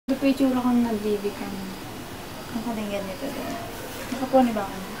pa itsura kang nag-baby ka mo. Nakatinggan nito doon. Nakapuni ba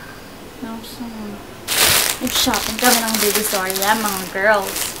ka na? Nag-shopping kami ng Divisoria, mga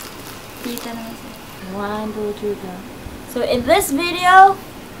girls. Kita naman siya. 1, 2, 3, go. So, in this video,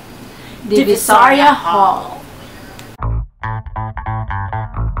 Divisoria Haul.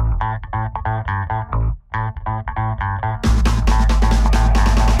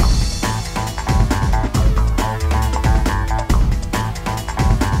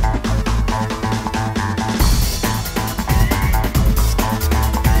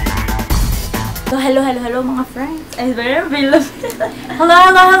 So, hello mga friends. I'm very available.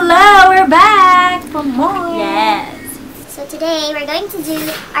 Hello, we're back for more. Yes. So today, we're going to do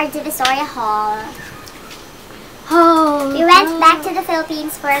our Divisoria haul. Oh. We went back to the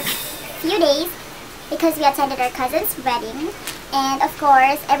Philippines for a few days because we attended our cousin's wedding. And of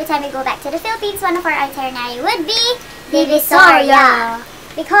course, every time we go back to the Philippines, one of our itinerary would be Divisoria.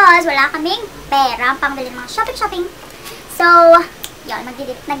 Because wala kaming pera pangbili ng mga shopping. So, yun,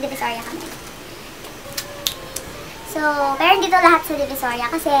 nag-Divisoria kami. So, pero hindi to lahat sa Divisoria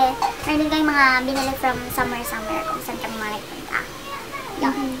kasi meron din kayong mga binili from somewhere kung saan kami mga nagpunta.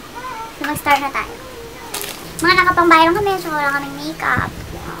 Yun. So, mag-start na tayo. Mga nakapangbayarang kami, so wala kaming makeup.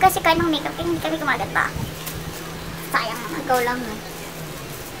 Kasi kahit ng makeup, hindi kami kumaganda. Sayang naman, go lang na.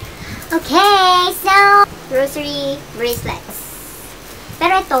 Okay, so, Rosary Bracelets.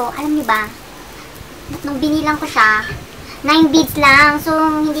 Pero ito, alam niyo ba, nung binilang ko siya, 9 beads lang, so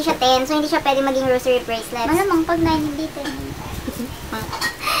hindi siya 10, so hindi siya pwede maging rosary bracelet. Malamang pag 9, hindi 10.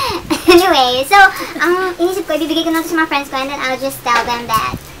 Anyway, so, ang inisip ko, ibibigay ko na ito sa mga friends ko and then I'll just tell them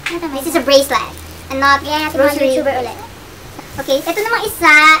that this is a bracelet and not rosary. YouTuber ulit. Okay, ito namang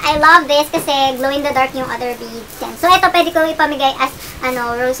isa, I love this kasi glow in the dark yung other beads. So, ito pwede ko ipamigay as,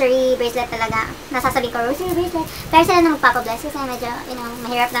 rosary bracelet talaga. Nasasabi ko, rosary bracelet. Pero sila na magpapabless kasi medyo,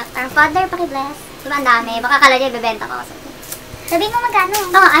 mahirap na. Parang, Father, pakibless. Diba, ang dami. Baka kala niya, bebenta ko. Sabihin mo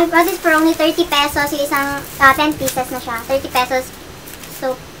magkano? Oh, I bought this for only 30 pesos. Yung isang 10 pieces na siya. 30 pesos.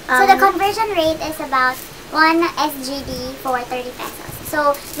 So the conversion rate is about 1 SGD for 30 pesos.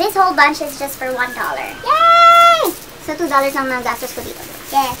 So, this whole bunch is just for $1. Yay! So, $2 ang nagastos ko dito.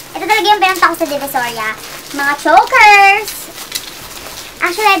 Yes. Ito talaga yung binanta ko sa Divisoria. Mga chokers!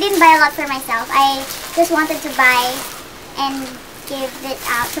 Actually, I didn't buy a lot for myself. I just wanted to buy and give it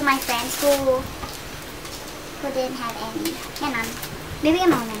out to my friends who didn't have any. Ganon.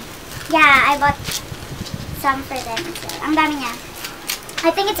 Bibigyan mo na. Yeah, I bought some for them as well. Ang dami niya. I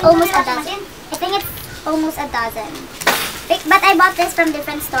think it's almost a dozen. But I bought this from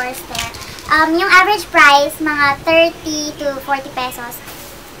different stores there. Yung average price, mga 30 to 40 pesos.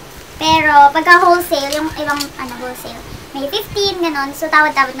 Pero, pagka wholesale, yung ibang, wholesale, may 15, ganon. So,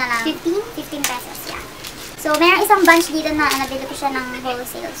 tawad-tawad na lang. 15? 15 pesos, yeah. So, mayroong isang bunch dito na nabili ko siya ng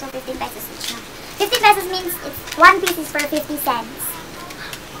wholesale. So, 15 pesos each na. 15 pesos means it's 1 piece is for 50 cents.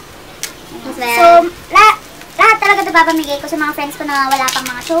 So, lahat talaga ito papamigay ko sa mga friends ko na wala pang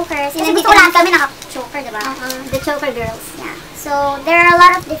mga chokers. Kasi gusto ko lahat kami naka-choker, diba? The choker girls. Yeah. So, there are a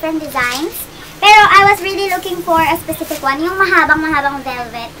lot of different designs. Pero, I was really looking for a specific one. Yung mahabang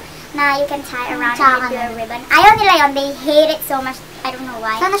velvet na you can tie around with your ribbon. Ayaw nila yun. They hate it so much. I don't know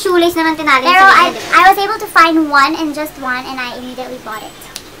why. Sana shoelace naman tinalin. Pero, I was able to find one and just one and I immediately bought it.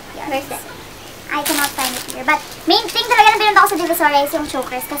 Yeah. Where's it? I cannot find it here. But, main thing talaga na binunta ko sa Divisoria is yung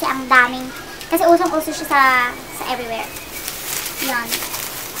chokers kasi ang daming, kasi usong-uso siya sa everywhere. Yan.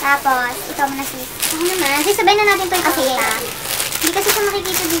 Tapos, ikaw muna sis. Ako naman. Sis, sabay na natin ito ipakita. Hindi kasi siya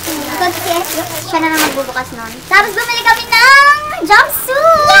makikita dito. Because siya na lang magbubukas nun. Tapos, bumili kami ng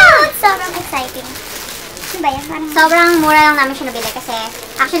jumpsuits! Yeah! Sobrang exciting. Ano ba yan? Sobrang mura lang namin siya nabili kasi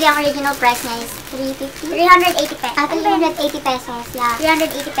actually, ang original price niya is 380 pesos. 380 pesos. Yeah.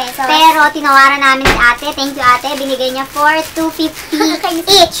 380 pesos. Pero, tinawaran namin si ate. Thank you, ate. Binigay niya for 250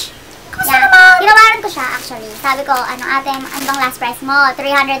 each. Yeah. Tinawaran ko siya, actually. Sabi ko, ate, ano bang last price mo?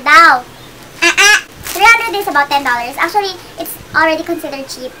 300 daw. 300 is about $10. Actually, it's already considered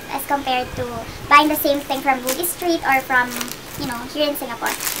cheap as compared to buying the same thing from Bugis Street or from, here in Singapore.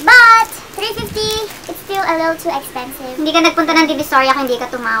 But, 350, it's still a little too expensive. Hindi ka nagpunta ng Divisoria kung hindi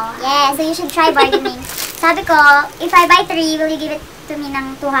ka tumawa. Yeah, so you should try bargaining. Sabi ko, if I buy 3, will you give it to me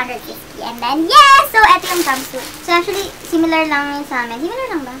ng 250? And then, yes! So, eto yung jumpsuit. So, actually, similar lang yun sa amin. Similar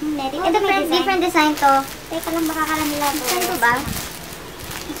lang ba? Hindi. Ito different design to. Teka lang, baka kala nila to. Saan to ba?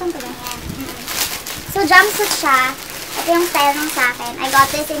 Saan to ba? Yeah. So, jumpsuit siya. Ito yung style nung sa akin. I got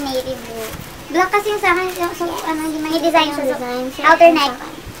this in navy blue. Black kasi yung sa akin. So, may design siya. Outer neck.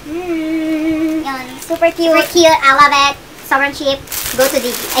 Yun. Super cute. Super cute. I love it. Sobrang cheap. Go to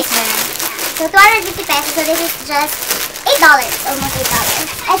Divi. I swear. Yeah. So, 250 pesos. So, this is just $8. Almost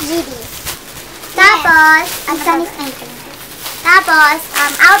 $8. SGD. Tapos,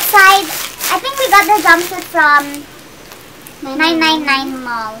 outside, I think we got the jumpsuit from 999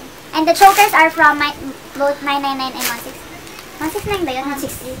 Mall. And the chokers are from both 999 and 169 ba yun?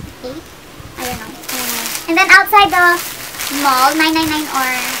 168? I don't know. And then outside the mall, 999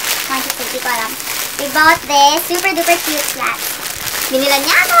 or 168, di ko alam. We bought this super duper cute flats. Binilan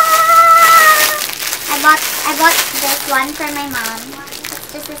niya ako! I bought this one for my mom.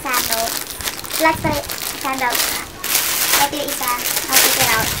 It's just a sandal. She likes the sandals. Ito yung isa. I'll take it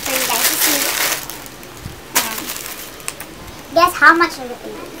out for you guys to see. Ayan. Guess how much of it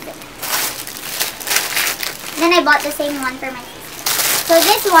is. Then I bought the same one for my sister. So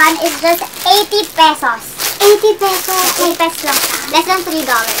this one is just 80 pesos. 80 pesos? 80 pesos lang siya. Less than $3.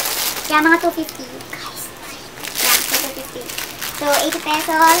 Kaya mga 250. Guys. Yeah, so 250. So 80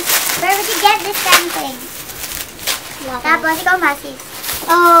 pesos. Where would you get this kind of thing? Tapos, ikaw masis.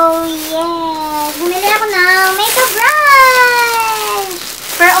 Oh, yes. Bumili ako ng makeup brush.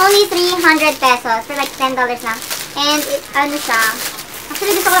 For only 300 pesos. For like $10 lang. And, ano siya.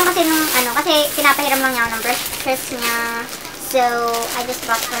 Actually, gusto ko lang kasi nung, kasi pinapahiram lang niya ako ng brush niya. So, I just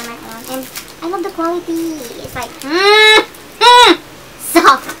bought for my own. And, I love the quality. It's like,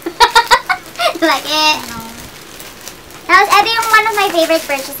 soft. Like it. Tapos, ito yung one of my favorite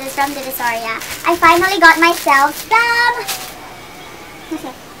purchases from Divisoria. I finally got myself some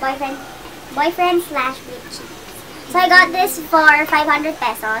boyfriend slash bleach. So, I got this for 500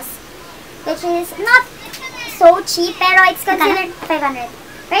 pesos. Which is not so cheap, pero it's considered 500.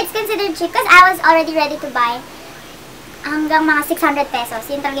 Pero it's considered cheap because I was already ready to buy hanggang mga 600 pesos.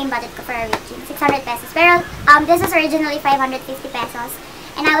 Yun talaga yung budget ko for a weekend. 600 pesos. Pero this was originally 550 pesos.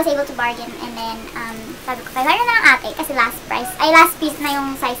 And I was able to bargain. And then, sabi ko, 500 na lang ate kasi last piece na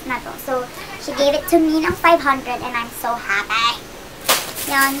yung size na to. So, she gave it to me ng 500 and I'm so happy.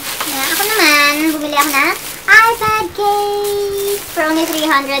 Yan. Ako naman, bumili ako na iPad case for only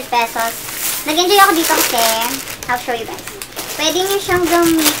 300 pesos. Nag-enjoy ako dito kasi, I'll show you guys. Pwede nyo siyang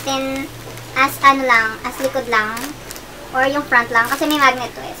gamitin as as likod lang. Or yung front lang. Kasi may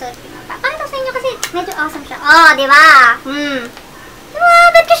magnet to eh. So, pakita sa inyo kasi medyo awesome siya. Oh, diba? Diba?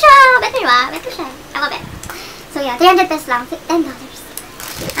 Bet ko siya. Bet ko siya. Ako bet. So, yeah. 300 pesos lang. $10.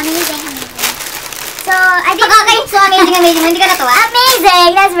 Amazing. So, I didn't... So, amazing. Hindi ka natuwa?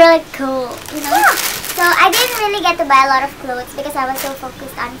 Amazing! That's really cool. You know? Yeah. So, I didn't really get to buy a lot of clothes because I was so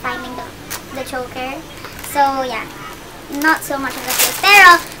focused on finding the choker. So, yeah. Not so much of the clothes.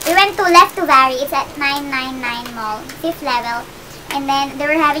 Pero, we went to Left to Vary. It's at 999 Mall. 5th level. And then, they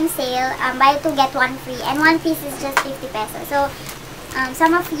were having sale. Buy 2, get 1 free. And 1 piece is just 50 pesos. So,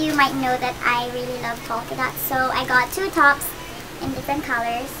 some of you might know that I really love polka dots. So, I got 2 tops in different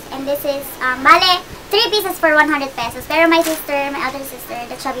colors. And this is, bale, 3 pieces for 100 pesos. Pero my elder sister,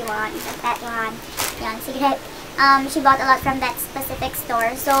 the chubby one, the fat one, yan, secret. She bought a lot from that specific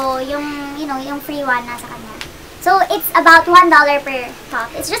store. So, yung free one nasa kanya. So, it's about $1 per top.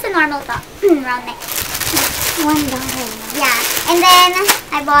 It's just a normal top. Round neck. $1. Yeah. And then,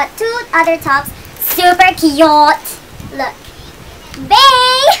 I bought 2 other tops. Super cute. Look.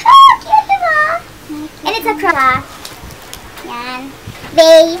 Bay! Cute, diba? And it's a crop. Yan.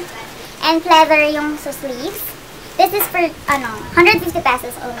 Bay. And pleather yung sa sleeves. This is for, 150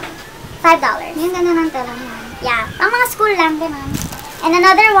 pesos only. $5. Yung ganun ang talang yan. Yeah. Pang mga school lang, ganun. And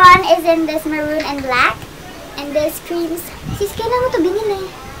another one is in this maroon and black. And this creams. Sis, kailan mo ito binili?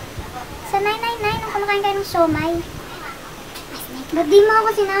 Sa 999, nung kumakain kayo ng siomay. Ba't di mo ako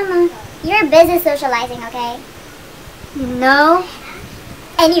sinama? You're busy socializing, okay? No.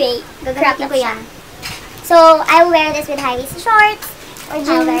 Anyway, gagamitin ko yan. So, I will wear this with high-waist shorts. Or jeans.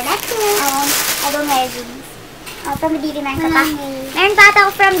 I'll wear that too. I don't wear jeans. From the DB, meron ka pa. Meron pa ito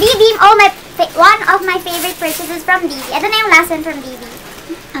from DB. One of my favorite purchases from DB. Ito na yung last one from DB.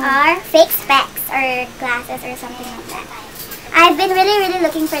 Are fake specs or glasses or something like that. I've been really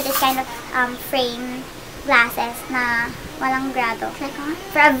looking for this kind of frame glasses na walang grado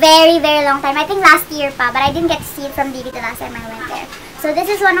for a very long time. I think last year pa, but I didn't get to see it from DB the last time I went there. So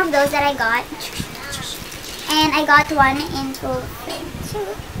this is one of those that I got. And I got one in full frame.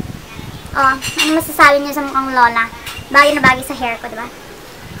 Oh, ano masasabi niyo sa mukhang lola? Bagay na bagay sa hair ko, diba?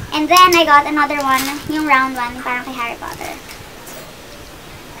 And then I got another one, yung round one, parang kay Harry Potter.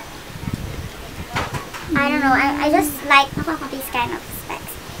 I don't know, I just like these kind of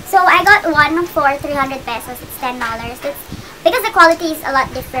specs. So I got one for 300 pesos. It's $10. That's because the quality is a lot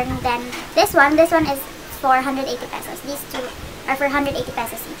different than this one. This one is for 180 pesos. These two are for 180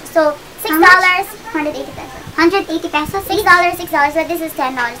 pesos each. So $6, 180 pesos. 180 pesos? $6, but this is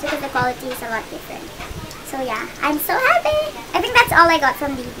 $10 because the quality is a lot different. So yeah, I'm so happy. I think that's all I got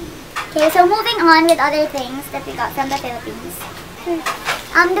from DB. Okay, so moving on with other things that we got from the Philippines.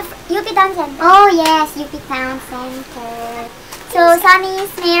 The UP Town Center. Oh yes, UP Town Center. So Sunny's,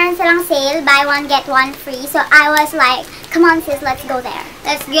 mayroon silang sale, buy one get one free. So I was like, come on sis, let's go there.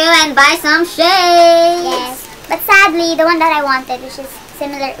 Let's go and buy some shades. Yes. But sadly, the one that I wanted, which is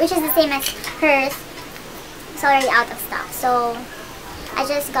the same as hers, it's already out of stock. So I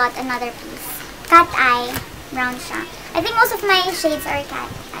just got another piece. Cat eye, brown siya. I think most of my shades are cat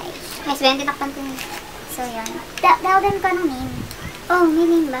eye. May 20 takpan ko. So yun. Tell them ko anong name. Oh, may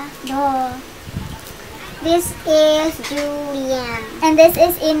name ba? No. This is Julian. And this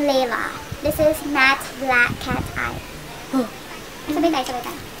is in Layla. This is matte black cat eye. Oh. Sabay tayo.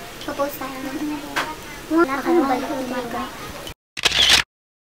 Popost tayo.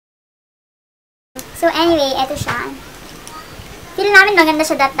 So anyway, eto siya. Feel namin maganda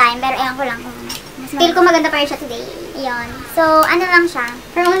siya that time, pero ewan ko lang kung Feel ko maganda pa rin siya today. Yun. So, ano lang siya?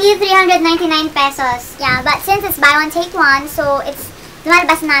 For only 399 pesos. Yeah, but since it's buy one, take one, so it's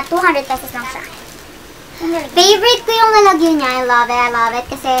lumalabas na 200 pesos lang siya. Favorite ko yung lalagyan niya. I love it.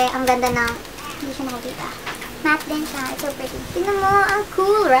 Kasi ang ganda ng... Hindi siya nakikita. Matte din siya. It's so pretty. Tingnan mo, ang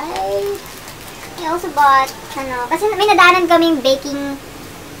cool, right? I also bought, kasi may nadaanan kaming baking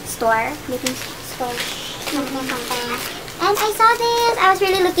store. Something. And I saw this. I was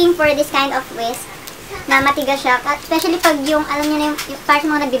really looking for this kind of whisk na matigas siya. Especially pag yung, alam niyo na yung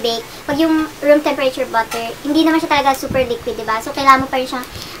parang mga nagbe-bake, pag yung room temperature butter, hindi naman siya talaga super liquid, diba? So, kailangan mo pa rin siyang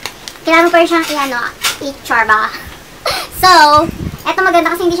i-chorba. So, eto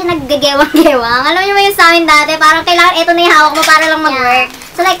maganda kasi hindi siya naggagewang-gewang. Alam niyo ba yung sa amin dati, parang kailangan eto na yung hawak mo para lang mag-work.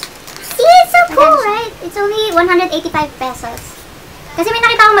 So like, see, it's so cool, right? It's only 185 pesos. Kasi may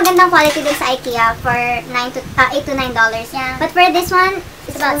nakita akong magandang quality din sa IKEA for $8 to $9. Yeah. But for this one,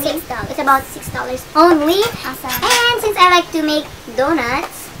 it's about $6. It's about $6 only. Awesome. And since I like to make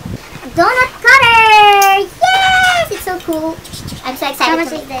donuts, donut cutter! Yes! It's so cool. I'm so excited. How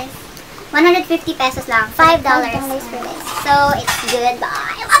much is this? 150 pesos lang. $5 for this. So, it's good.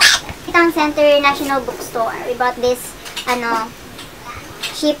 Bye! Town Center National Bookstore. We bought this,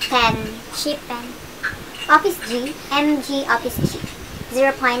 cheap pen. Office G. MG Office G.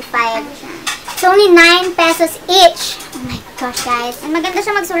 0.5. It's only 9 pesos each. Oh my gosh, guys. And maganda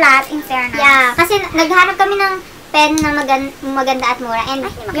siya magsulat, in fairness. Yeah. Kasi naghanap kami ng pen na maganda at mura. And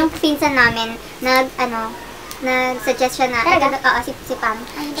yung pinsan namin, nag-suggest siya na, si Pam.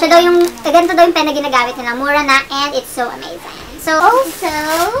 Siya daw ganito daw yung pen na ginagamit nila. Mura na, and it's so amazing. So, also,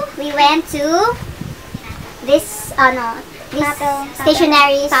 we went to this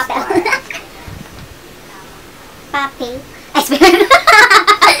stationery store. Pape.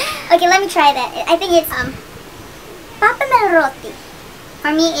 Okay, let me try that. I think it's, Papa Melroti.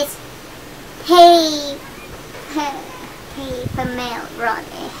 For me, it's, Hey,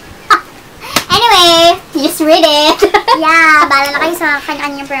 Pamelroti. Anyway, you just read it. Yeah, bahala na kayo sa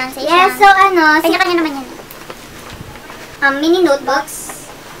kanya-kanyang pronunciation. Yeah, so kanya-kanya naman yan. Mini notebooks.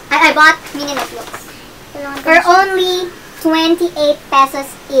 I bought mini notebooks. For only 28 pesos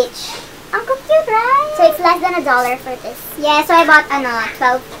each. Ang cute, right? So it's less than $1 for this. Yeah, so I bought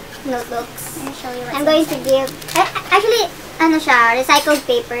 12 notebooks. Let me show you what's I'm going to give, actually, siya, recycled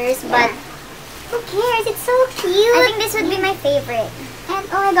papers, but who cares? It's so cute. I think this would be my favorite. And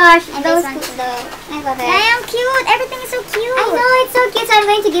oh my gosh, and those this one too. I love it. I am cute. Everything is so cute. I know, it's so cute. So I'm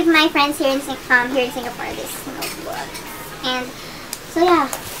going to give my friends here in Singapore this notebook. And so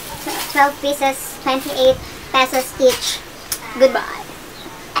yeah, 12 pieces, 28 pesos each. Goodbye.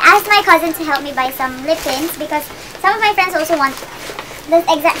 I asked my cousin to help me buy some lip tints because some of my friends also want the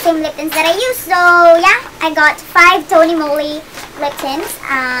exact same lip tints that I use. So yeah, I got 5 Tony Moly lip tints.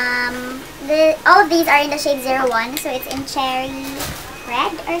 All of these are in the shade 01, so it's in cherry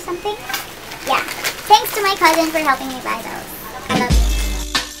red or something. Yeah, thanks to my cousin for helping me buy those. I love it.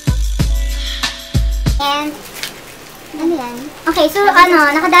 And ano yan? Okay, so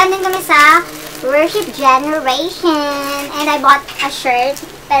nakadaan din kami sa Worship Generation. And I bought a shirt.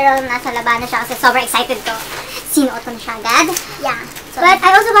 Pero nasa laban na siya kasi sobrang excited ko. Sinuot ko na siya agad. Yeah. So, but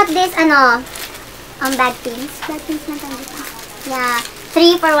I also bought this, bag pins. Bag pins na tayo dito. Yeah.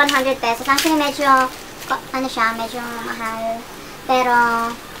 3 for 100 pesos. Actually, medyo, medyo mahal. Pero,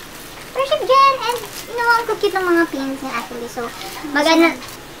 Worship Gen. And, ang cute ng mga pins niya actually. So, maganda.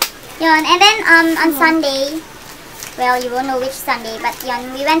 Yun. And then, on Sunday, well, you won't know which Sunday, but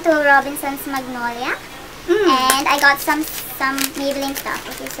yun, we went to Robinsons Magnolia. And I got some Maybelline stuff.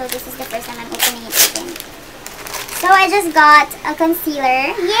 Okay, so this is the first time I'm opening it again. So I just got a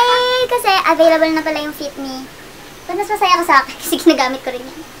concealer. Yay! Kasi available na pala yung Fit Me. But mas masaya ko sa akin kasi ginagamit ko rin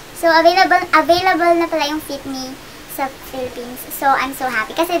yan. So, available na pala yung Fit Me sa Philippines. So, I'm so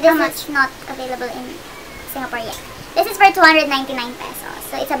happy. Kasi this is not available in Singapore yet. This is for 299 pesos.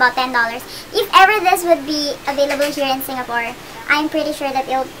 So, it's about $10. If ever this would be available here in Singapore, I'm pretty sure that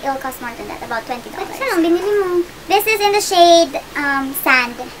it'll cost more than that. About $20. Saan ang binili mo? This is in the shade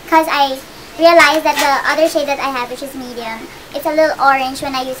Sand. Because I realized that the other shade that I have, which is medium, it's a little orange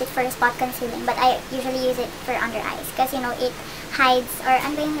when I use it for spot concealing. But I usually use it for under eyes. Because, you know, it hides or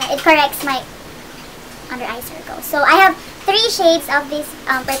it corrects my under eye circle. So I have 3 shades of this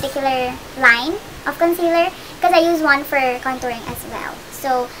particular line of concealer because I use one for contouring as well.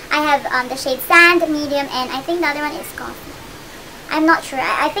 So I have the shade Sand, medium, and I think the other one is Coffee. I'm not sure.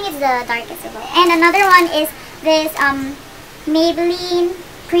 I think it's the darkest of all. And another one is this Maybelline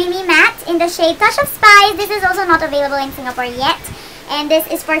Creamy Matte in the shade Touch of Spice. This is also not available in Singapore yet. And this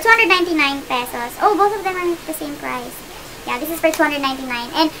is for 299 pesos. Oh, both of them are the same price. Yeah, this is for 299.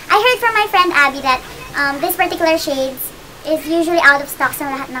 And I heard from my friend Abby that this particular shades is usually out of stock sa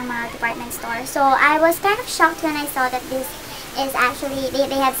lahat ng mga department stores. So I was kind of shocked when I saw that this is actually,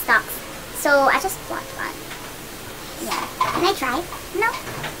 they had stocks. So I just bought one. Yeah. Can I try? No.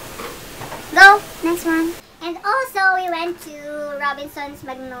 Go! Next one. And also, we went to Robinsons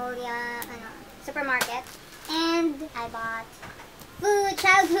Magnolia supermarket. And I bought food,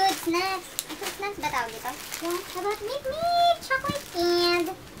 childhood snacks. Food snacks ba tawag dito? Yeah. I bought Milk chocolate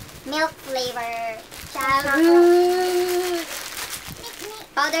and milk flavor. Childhood.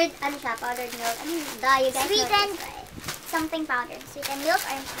 Powdered, powdered milk. You guys Sweetened something powder. Sweetened milk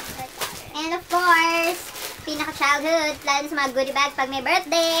or chocolate powder. And of course, pinaka-childhood, lalo sa mga goodie bags pag may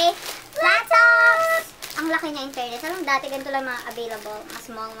birthday. Laptops! Ang laki niya in fairness. Alam, dati ganito lang mga available, mga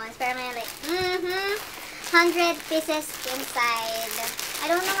small ones. Pero may like, 100 pieces inside. I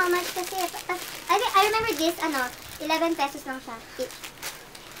don't know how much kasi. I remember this, 11 pesos lang siya.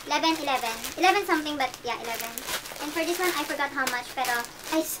 11 something, but yeah, 11. And for this one, I forgot how much, pero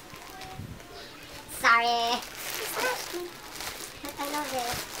sorry. But I love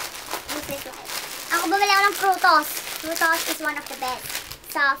it. This is life. Ako bumili ako ng Frutos. Frutos is one of the best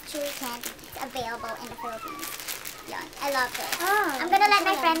soft chewy candies available in the Philippines. Yun. I love it. Oh, I'm gonna let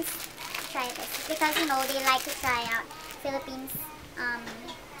my friends try this because, you know, they like to try out Philippines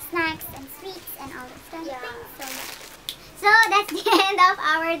snacks and sweets and all those kind of things. So that's the end of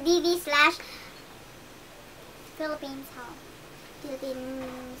our DV/Philippines haul. Philippines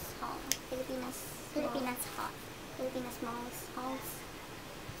hauls.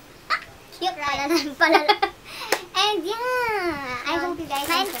 Cute pala. And yeah, I hope you guys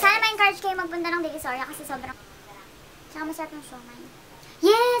enjoy. Sana ma-encourage kayo magpunta ng Divisoria kasi sobrang tsaka masarap yung siomai.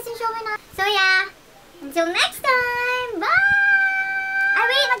 Yes, yung siomai na. So yeah, until next time, bye! Ay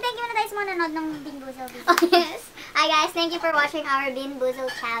wait, mag-thank you na tayo sa mga nanood ng Bean Boozle video. Oh yes. Hi guys, thank you for watching our Bean Boozle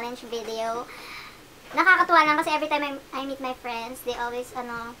challenge video. Nakakatuwa lang kasi every time I meet my friends, they always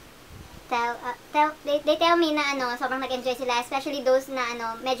they tell me na sobrang nag-enjoy sila, especially those na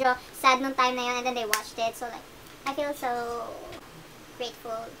medyo sad nung time na yun and then they watched it. So like, I feel so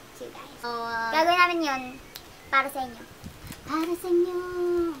grateful to you guys. So, gagawin namin yun para sa inyo. Para sa inyo.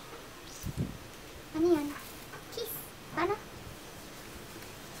 Ano yun? Kiss. Paano?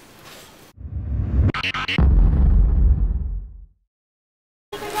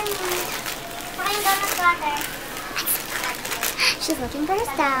 She's looking for her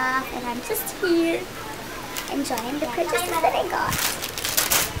stuff, and I'm just here, enjoying the purchases that I got.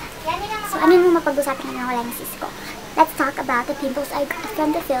 So, ano yung mapag-usapan na wala ng sis ko? Let's talk about the pimples I got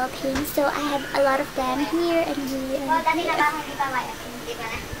from the Philippines. So, I have a lot of them here and here and here.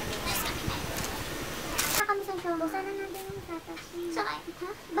 Kami sa show. Buksan na natin yung tatas. Sakay? Ha?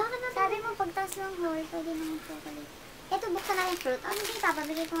 Bakit na? Sabi mo, pagtas ng whole, pwede naman chocolate. Ito, buksan na yung fruit. Ano hindi pa?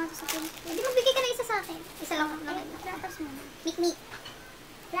 Babigay ko nga ito sa fruit. Hindi mo bigay ka na isa sa akin. Isa lang ako. Flatas mo. Meek.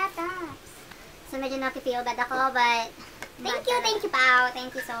 Flatas. So, medyo napipeel bad ako, but thank you, Pao.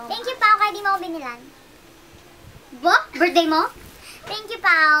 Thank you so much. Thank you, Pao, kaya di mo ako binilan. Bo? Birthday mo? Thank you,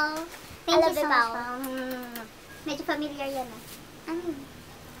 Pao. Thank you so much, Pao. Medyo familiar yan, Ano yun?